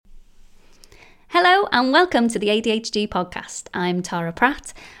and welcome to the ADHD podcast. I'm Tara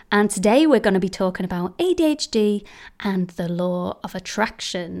Pratt, and today we're going to be talking about ADHD and the law of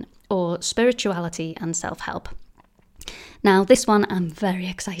attraction, or spirituality and self-help. Now, this one I'm very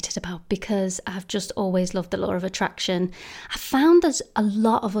excited about because I've just always loved the law of attraction. I found there's a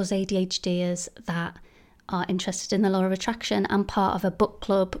lot of us ADHDers that are interested in the law of attraction. I'm part of a book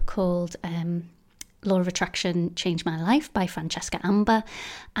club called Law of Attraction Changed My Life by Francesca Amber,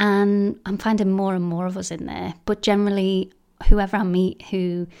 and I'm finding more and more of us in there. But generally, whoever I meet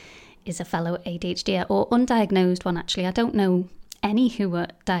who is a fellow ADHD or undiagnosed one, actually, I don't know any who were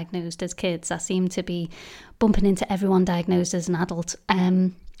diagnosed as kids. I seem to be bumping into everyone diagnosed as an adult.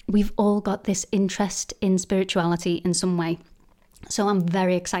 We've all got this interest in spirituality in some way. So I'm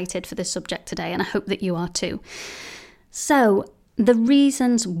very excited for this subject today, and I hope that you are too. So the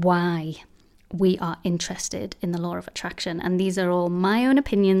reasons why we are interested in the law of attraction, and these are all my own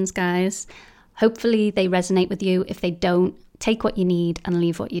opinions, guys. Hopefully they resonate with you. If they don't, take what you need and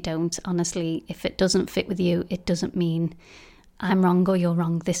leave what you don't. Honestly, if it doesn't fit with you, it doesn't mean I'm wrong or you're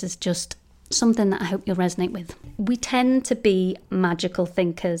wrong. This is just something that I hope you'll resonate with. We tend to be magical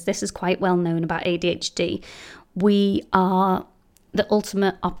thinkers. This is quite well known about ADHD. We are the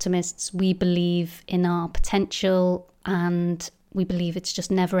ultimate optimists. We believe in our potential and we believe it's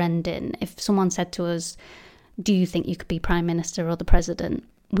just never ending. If someone said to us, do you think you could be Prime Minister or the President?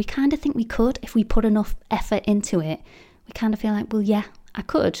 We kind of think we could if we put enough effort into it. We kind of feel like, well, yeah, I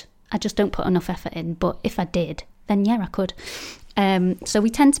could. I just don't put enough effort in. But if I did, then yeah, I could. So we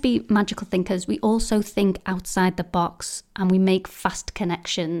tend to be magical thinkers. We also think outside the box and we make fast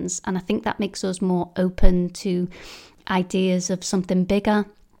connections. And I think that makes us more open to ideas of something bigger.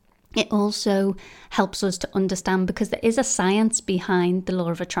 It also helps us to understand, because there is a science behind the law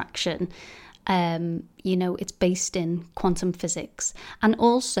of attraction. It's based in quantum physics and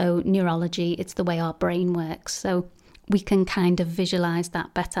also neurology. It's the way our brain works. So we can kind of visualize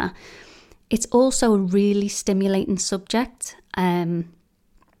that better. It's also a really stimulating subject and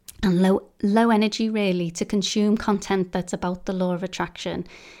low energy, really, to consume content that's about the law of attraction.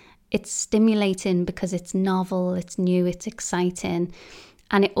 It's stimulating because it's novel, it's new, it's exciting.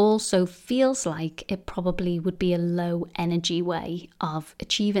 And it also feels like it probably would be a low energy way of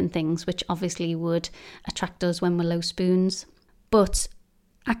achieving things, which obviously would attract us when we're low spoons. But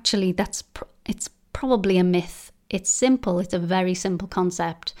actually, it's probably a myth. It's simple. It's a very simple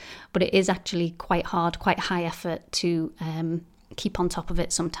concept, but it is actually quite hard, quite high effort to keep on top of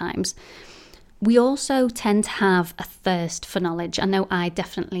it sometimes. We also tend to have a thirst for knowledge. I know I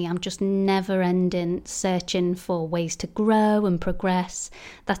definitely am, just never ending searching for ways to grow and progress.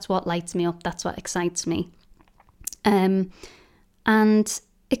 That's what lights me up. That's what excites me. And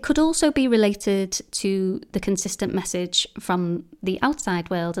it could also be related to the consistent message from the outside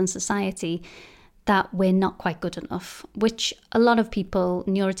world and society that we're not quite good enough, which a lot of people,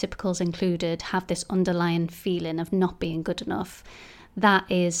 neurotypicals included, have this underlying feeling of not being good enough. That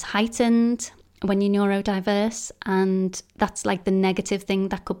is heightened when you're neurodiverse, and that's like the negative thing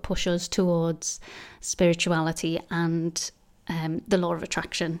that could push us towards spirituality and the law of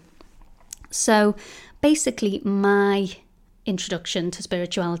attraction. So basically my introduction to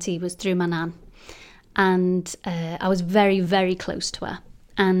spirituality was through my nan, and I was very, very close to her.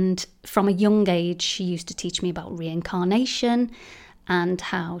 And from a young age, she used to teach me about reincarnation and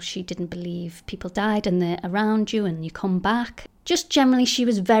how she didn't believe people died and they're around you and you come back. Just generally, she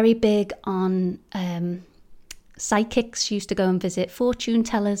was very big on psychics. She used to go and visit fortune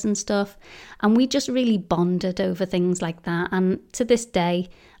tellers and stuff. And we just really bonded over things like that. And to this day,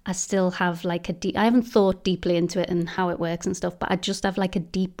 I still have like I haven't thought deeply into it and how it works and stuff, but I just have like a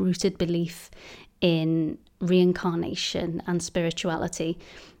deep-rooted belief in reincarnation and spirituality.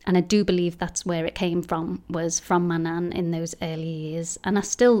 And I do believe that's where it came from, was from my nan in those early years. And I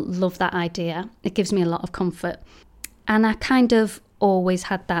still love that idea. It gives me a lot of comfort. And I kind of always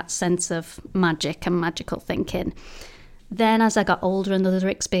had that sense of magic and magical thinking. Then as I got older, another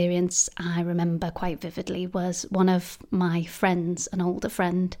experience I remember quite vividly was one of my friends, an older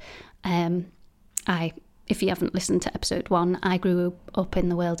friend. If you haven't listened to episode 1, I grew up in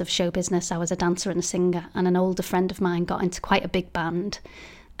the world of show business. I was a dancer and a singer, and an older friend of mine got into quite a big band,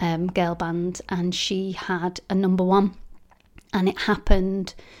 girl band, and she had a number 1. And it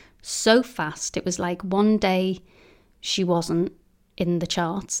happened so fast. It was like one day she wasn't in the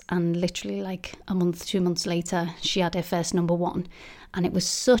charts, and literally like a month, 2 months later, she had her first number 1. And it was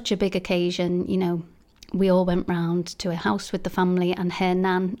such a big occasion. We all went round to her house with the family, and her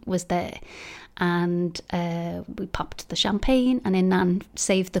nan was there. And we popped the champagne, and her nan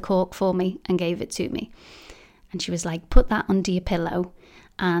saved the cork for me and gave it to me. And she was like, put that under your pillow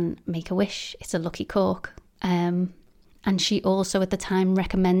and make a wish. It's a lucky cork. And she also at the time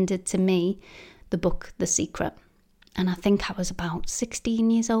recommended to me the book The Secret. And I think I was about 16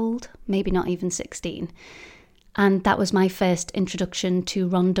 years old, maybe not even 16. And that was my first introduction to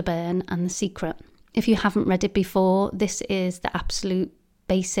Rhonda Byrne and The Secret. If you haven't read it before, this is the absolute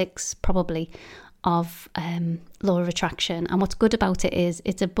basics, probably, of Law of Attraction. And what's good about it is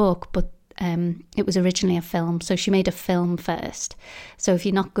it's a book, but it was originally a film. So she made a film first. So if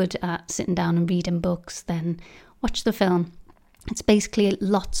you're not good at sitting down and reading books, then watch the film. It's basically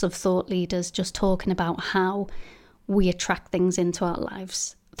lots of thought leaders just talking about how we attract things into our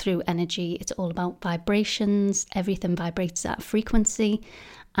lives through energy. It's all about vibrations. Everything vibrates at a frequency.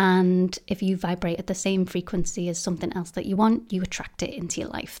 And if you vibrate at the same frequency as something else that you want, you attract it into your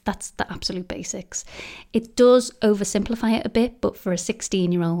life. That's the absolute basics. It does oversimplify it a bit, but for a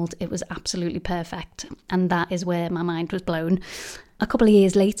 16-year-old, it was absolutely perfect. And that is where my mind was blown. A couple of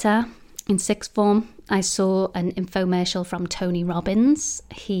years later, in sixth form, I saw an infomercial from Tony Robbins.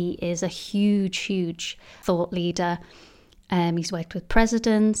 He is a huge thought leader. He's worked with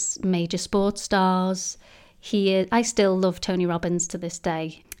presidents, major sports stars. I still love Tony Robbins to this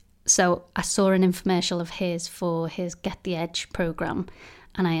day. So I saw an infomercial of his for his Get the Edge program,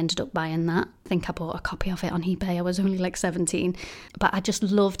 and I ended up buying that. I think I bought a copy of it on eBay. I was only like 17, but I just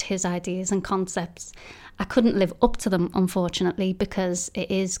loved his ideas and concepts. I couldn't live up to them, unfortunately, because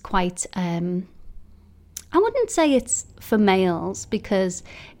it is quite, I wouldn't say it's for males, because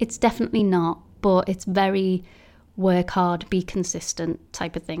it's definitely not, but it's very work hard, be consistent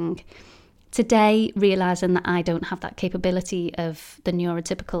type of thing. Today, realising that I don't have that capability of the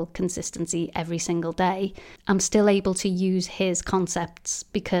neurotypical consistency every single day, I'm still able to use his concepts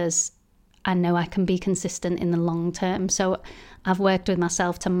because I know I can be consistent in the long term. So I've worked with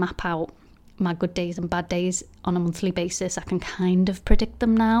myself to map out my good days and bad days on a monthly basis. I can kind of predict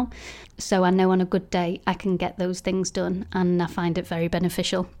them now. So I know on a good day I can get those things done, and I find it very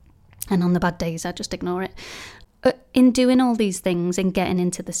beneficial. And on the bad days, I just ignore it. In doing all these things and getting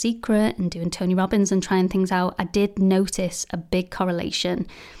into The Secret and doing Tony Robbins and trying things out, I did notice a big correlation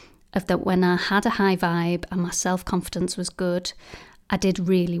of that when I had a high vibe and my self-confidence was good, I did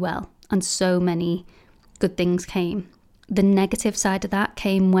really well and so many good things came. The negative side of that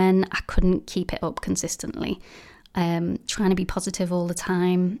came when I couldn't keep it up consistently. Trying to be positive all the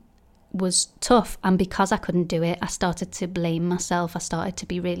time was tough, and because I couldn't do it, I started to blame myself. I started to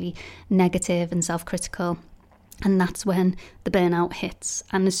be really negative and self-critical. And that's when the burnout hits.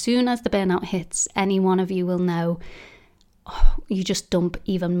 And as soon as the burnout hits, any one of you will know, you just dump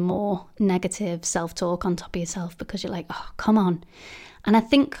even more negative self-talk on top of yourself because you're like, oh, come on. And I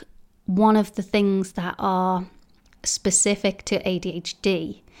think one of the things that are specific to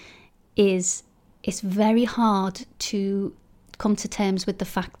ADHD is it's very hard to come to terms with the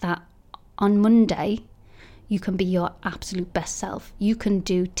fact that on Monday, you can be your absolute best self. You can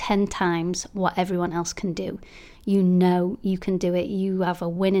do 10 times what everyone else can do. You know you can do it. You have a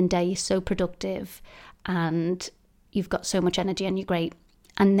winning day. You're so productive and you've got so much energy and you're great.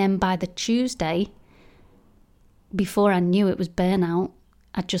 And then by the Tuesday, before I knew it was burnout,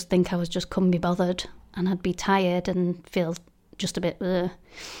 I'd just think I was just couldn't be bothered and I'd be tired and feel just a bit,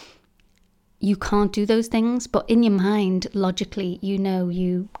 You can't do those things, but in your mind, logically, you know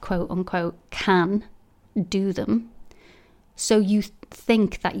you, quote unquote, can do them. So you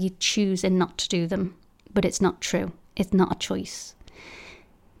think that you're choosing not to do them, but it's not true. It's not a choice.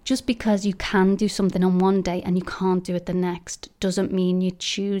 Just because you can do something on one day and you can't do it the next doesn't mean you're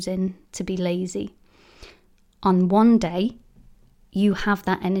choosing to be lazy. On one day, you have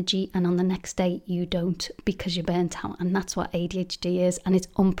that energy, and on the next day, you don't because you're burnt out. And that's what ADHD is, and it's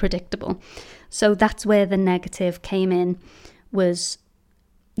unpredictable. So that's where the negative came in, was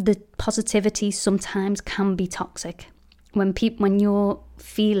the positivity sometimes can be toxic. When you're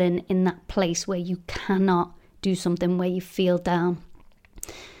feeling in that place where you cannot do something, where you feel down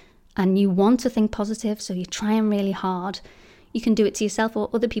and you want to think positive, so you're trying really hard, you can do it to yourself or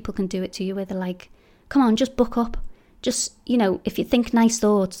other people can do it to you where they're like, come on, just buck up. Just, if you think nice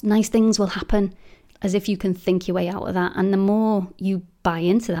thoughts, nice things will happen, as if you can think your way out of that. And the more you buy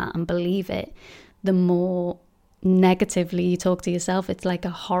into that and believe it, the more negatively you talk to yourself. It's like a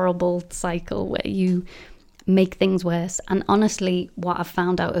horrible cycle where you make things worse. And honestly, what I've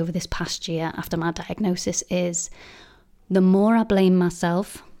found out over this past year after my diagnosis is the more I blame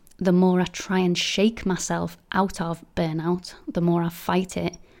myself, the more I try and shake myself out of burnout, the more I fight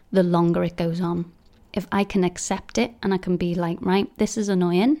it, the longer it goes on. If I can accept it and I can be like, right, this is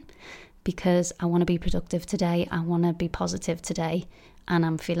annoying because I want to be productive today, I want to be positive today, and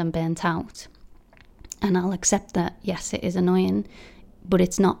I'm feeling burnt out. And I'll accept that, yes, it is annoying. but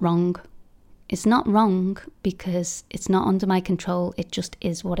it's not wrong. It's not wrong because it's not under my control. It just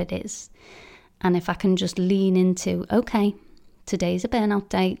is what it is. And if I can just lean into, okay, today's a burnout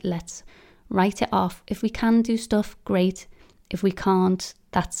day, let's write it off. If we can do stuff, great. If we can't,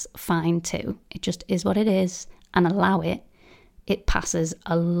 that's fine too. It just is what it is, and allow it. It passes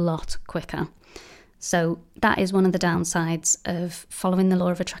a lot quicker. So that is one of the downsides of following the law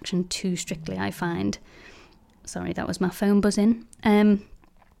of attraction too strictly, I find. Sorry, that was my phone buzzing.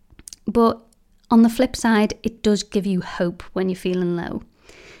 But on the flip side, it does give you hope when you're feeling low.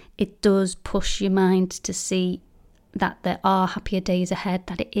 It does push your mind to see that there are happier days ahead,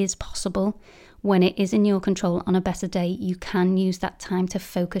 that it is possible. When it is in your control on a better day, you can use that time to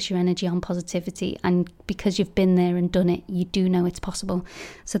focus your energy on positivity. And because you've been there and done it, you do know it's possible.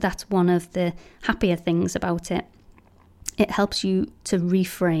 So that's one of the happier things about it. It helps you to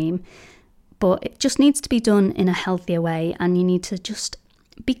reframe, but it just needs to be done in a healthier way. And you need to just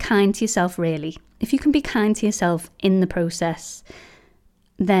be kind to yourself, really. If you can be kind to yourself in the process,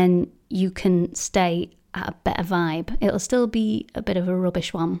 then you can stay at a better vibe. It'll still be a bit of a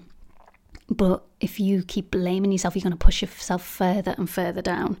rubbish one. But if you keep blaming yourself, you're going to push yourself further and further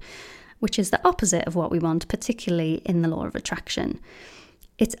down, which is the opposite of what we want, particularly in the law of attraction.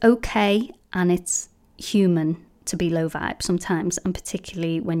 It's okay and it's human to be low vibe sometimes, and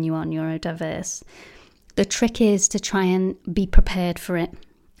particularly when you are neurodiverse. The trick is to try and be prepared for it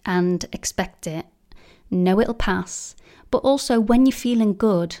and expect it. Know it'll pass. But also when you're feeling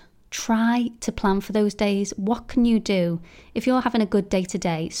good, try to plan for those days. What can you do? If you're having a good day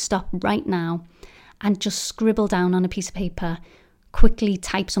today, stop right now and just scribble down on a piece of paper, quickly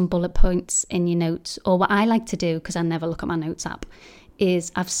type some bullet points in your notes. Or what I like to do, because I never look at my notes app,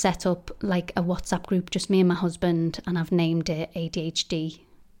 is I've set up like a WhatsApp group, just me and my husband, and I've named it ADHD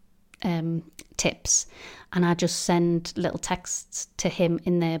tips, and I just send little texts to him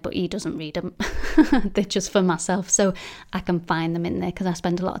in there, but he doesn't read them. They're just for myself, so I can find them in there because I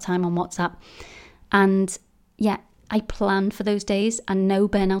spend a lot of time on WhatsApp. And yeah, I plan for those days and know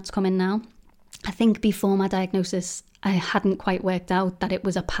burnout's coming now. I think before my diagnosis, I hadn't quite worked out that it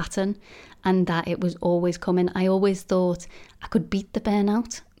was a pattern and that it was always coming. I always thought I could beat the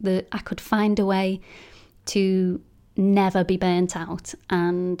burnout, that I could find a way to never be burnt out,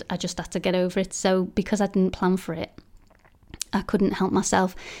 and I just had to get over it. So because I didn't plan for it, I couldn't help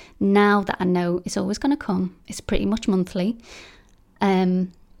myself. Now that I know it's always going to come, it's pretty much monthly,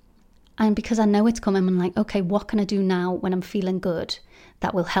 and because I know it's coming, I'm like, okay, what can I do now when I'm feeling good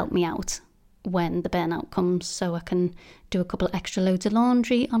that will help me out when the burnout comes? So I can do a couple of extra loads of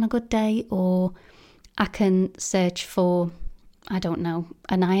laundry on a good day, or I can search for, I don't know,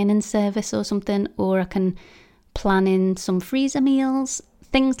 an ironing service or something, or I can plan in some freezer meals,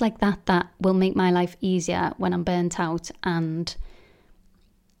 things like that, that will make my life easier when I'm burnt out. And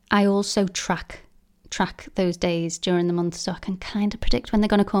I also track those days during the month, so I can kind of predict when they're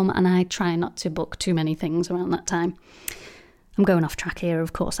going to come, and I try not to book too many things around that time. I'm going off track here,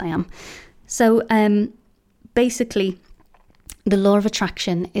 of course I am. So basically, the law of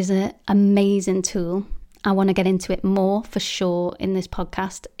attraction is an amazing tool. I want to get into it more for sure in this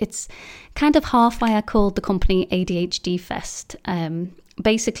podcast. It's kind of half why I called the company ADHD Fest.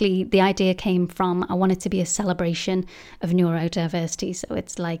 Basically, the idea came from, I want it to be a celebration of neurodiversity. So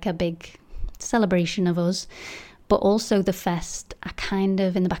it's like a big celebration of us. But also the fest, I kind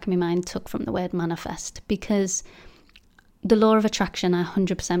of, in the back of my mind, took from the word manifest, because the law of attraction, I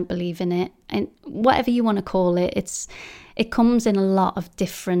 100% believe in it. And whatever you want to call it, it comes in a lot of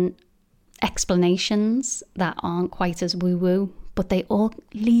different explanations that aren't quite as woo-woo, but they all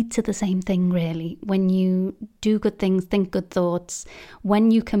lead to the same thing, really. When you do good things, think good thoughts, when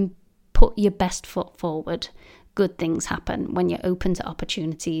you can put your best foot forward, good things happen. When you're open to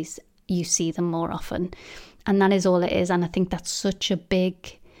opportunities, you see them more often. And that is all it is. And I think that's such a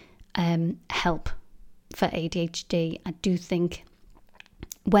big help for ADHD. I do think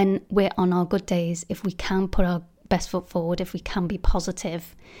when we're on our good days, if we can put our best foot forward, if we can be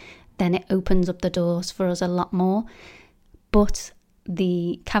positive, then it opens up the doors for us a lot more. But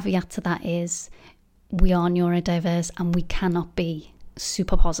the caveat to that is we are neurodiverse and we cannot be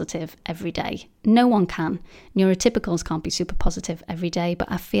super positive every day. No one can. Neurotypicals can't be super positive every day,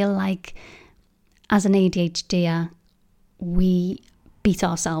 but I feel like as an ADHDer, we beat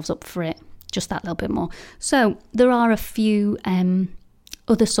ourselves up for it just that little bit more. So there are a few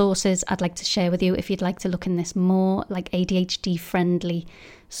other sources I'd like to share with you if you'd like to look in this more, like ADHD friendly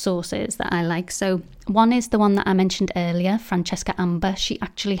sources that I like. So one is the one that I mentioned earlier, Francesca Amber. She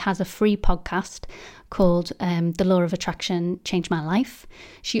actually has a free podcast called The Law of Attraction Changed My Life.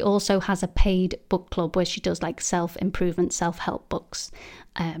 She also has a paid book club where she does like self-improvement, self-help books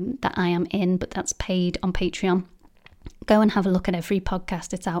that I am in, but that's paid on Patreon. Go and have a look at her free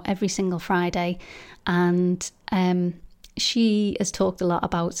podcast. It's out every single Friday, and she has talked a lot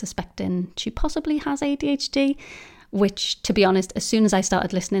about suspecting she possibly has ADHD, which, to be honest, as soon as I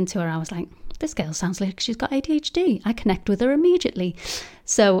started listening to her, I was like, this girl sounds like she's got ADHD. I connect with her immediately.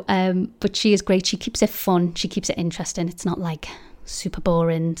 So, but she is great. She keeps it fun. She keeps it interesting. It's not like super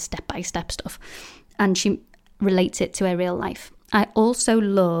boring step-by-step stuff. And she relates it to her real life. I also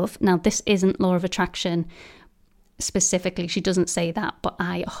love, now this isn't Law of Attraction specifically, she doesn't say that, but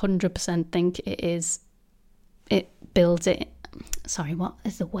I 100% think it is. It builds it. Sorry, what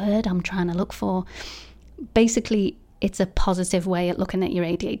is the word I'm trying to look for? Basically, it's a positive way at looking at your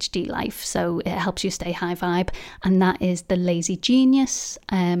ADHD life. So it helps you stay high vibe. And that is The Lazy Genius.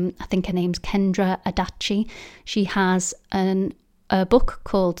 I think her name's Kendra Adachi. She has a book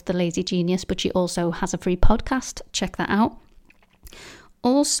called The Lazy Genius, but she also has a free podcast. Check that out.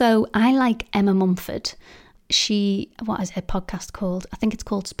 Also, I like Emma Mumford. What is her podcast called? I think it's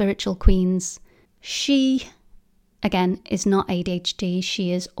called Spiritual Queens. She, again, is not ADHD.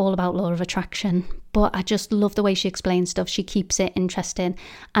 She is all about law of attraction, but I just love the way she explains stuff. She keeps it interesting.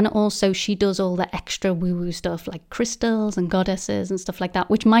 And also she does all the extra woo-woo stuff like crystals and goddesses and stuff like that,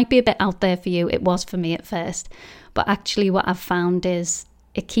 which might be a bit out there for you. It was for me at first. But actually what I've found is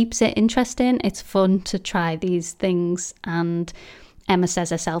it keeps it interesting. It's fun to try these things. And Emma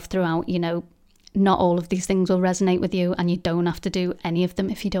says herself throughout, not all of these things will resonate with you, and you don't have to do any of them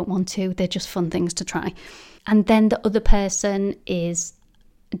if you don't want to. They're just fun things to try. And then the other person is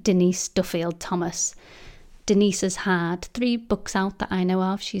Denise Duffield Thomas. Denise has had 3 books out that I know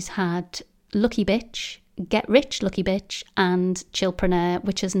of. She's had Lucky Bitch, Get Rich Lucky Bitch, and Chillpreneur,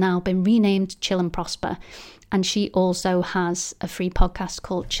 which has now been renamed Chill and Prosper. And she also has a free podcast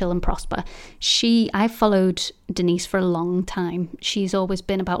called Chill and Prosper. I've followed Denise for a long time. She's always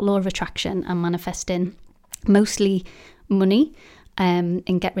been about law of attraction and manifesting, mostly money,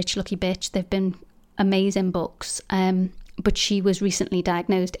 in Get Rich Lucky Bitch. They've been amazing books. But she was recently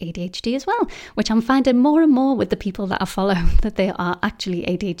diagnosed ADHD as well, which I'm finding more and more with the people that I follow, that they are actually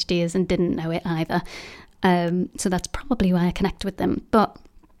ADHDers and didn't know it either. So that's probably why I connect with them. But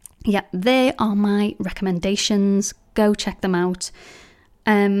yeah, they are my recommendations. Go check them out.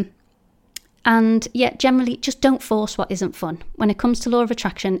 And yeah, generally just don't force what isn't fun. When it comes to law of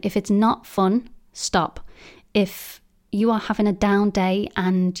attraction, if it's not fun, stop. If you are having a down day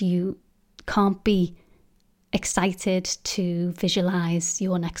and you can't be excited to visualize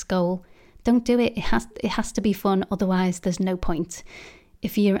your next goal, don't do it. It has to be fun. Otherwise, there's no point.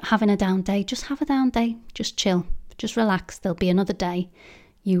 If you're having a down day, just have a down day. Just chill. Just relax. There'll be another day.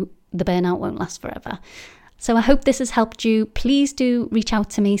 The burnout won't last forever. So I hope this has helped you. Please do reach out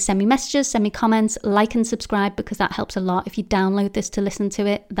to me, send me messages, send me comments, like and subscribe, because that helps a lot. If you download this to listen to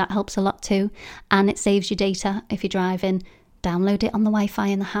it, that helps a lot too. And it saves you data if you're driving. Download it on the Wi-Fi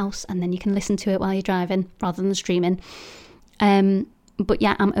in the house, and then you can listen to it while you're driving rather than streaming. But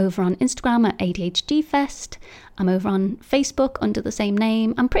yeah, I'm over on Instagram at ADHD Fest. I'm over on Facebook under the same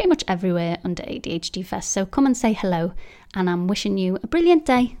name. I'm pretty much everywhere under ADHD Fest. So come and say hello. And I'm wishing you a brilliant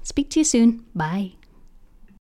day. Speak to you soon. Bye.